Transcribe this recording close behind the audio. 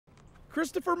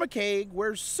Christopher McCaig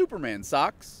wears Superman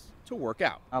socks to work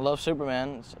out. I love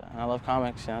Superman, I love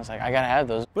comics, it's like I gotta have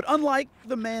those. But unlike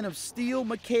the Man of Steel,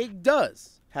 McCaig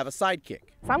does have a sidekick.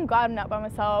 So I'm glad I'm not by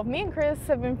myself. Me and Chris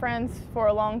have been friends for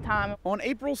a long time. On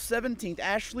April 17th,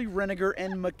 Ashley Reniger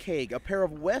and McCaig, a pair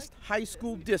of West High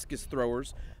School discus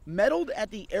throwers, medaled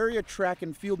at the area track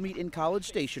and field meet in College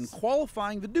Station,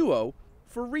 qualifying the duo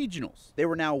for regionals. They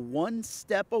were now one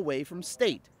step away from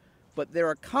state, but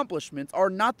their accomplishments are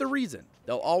not the reason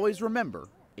they'll always remember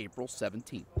April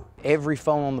 17th. Every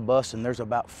phone on the bus, and there's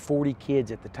about 40 kids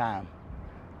at the time,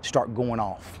 start going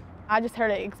off. I just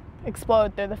heard it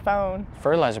explode through the phone.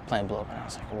 Fertilizer plant blew up, and I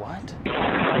was like,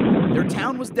 what? Their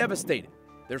town was devastated.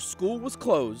 Their school was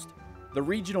closed. The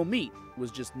regional meet was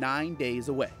just 9 days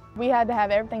away. We had to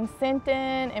have everything sent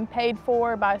in and paid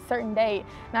for by a certain date,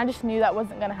 and I just knew that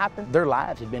wasn't going to happen. Their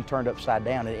lives had been turned upside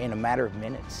down in a matter of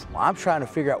minutes. Well, I'm trying to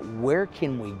figure out, where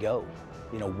can we go?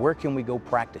 Where can we go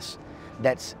practice?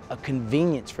 That's a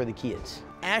convenience for the kids.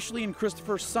 Ashley and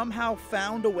Christopher somehow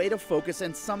found a way to focus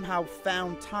and somehow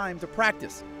found time to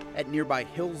practice at nearby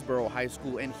Hillsborough High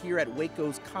School and here at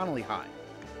Waco's Connolly High.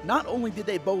 Not only did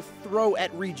they both throw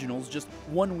at regionals just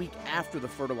 1 week after the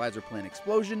fertilizer plant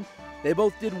explosion, they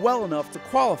both did well enough to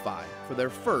qualify for their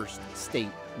first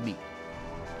state meet.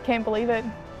 Can't believe it.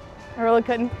 I really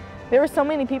couldn't. There were so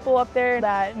many people up there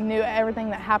that knew everything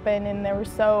that happened, and they were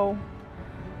so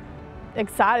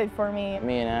excited for me.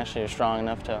 Me and Ashley are strong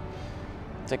enough to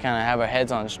kind of have our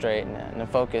heads on straight and to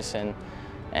focus and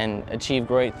achieve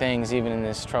great things even in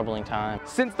this troubling time.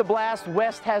 Since the blast,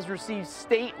 West has received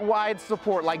statewide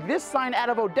support, like this sign out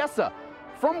of Odessa,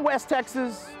 from West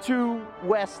Texas to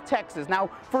West Texas. Now,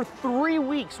 for 3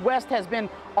 weeks, West has been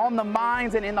on the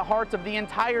minds and in the hearts of the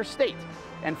entire state.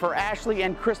 And for Ashley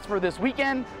and Christopher this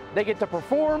weekend, they get to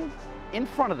perform in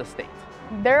front of the state.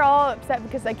 They're all upset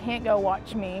because they can't go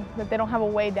watch me, that they don't have a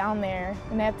way down there,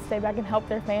 and they have to stay back and help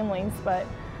their families, but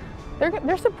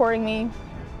they're supporting me.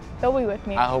 They'll be with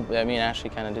me. I hope that me and Ashley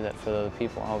kind of do that for the other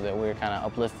people. I hope that we kind of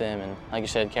uplift them and, like you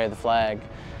said, carry the flag.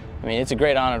 I mean, it's a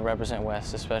great honor to represent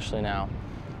West, especially now,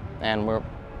 and we're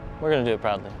going to do it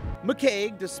proudly.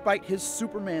 McCaig, despite his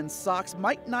Superman socks,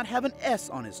 might not have an S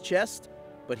on his chest,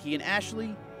 but he and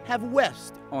Ashley have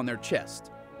West on their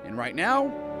chest. And right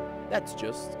now, that's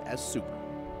just as super.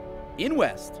 In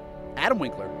West, Adam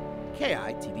Winkler,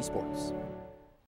 KITV Sports.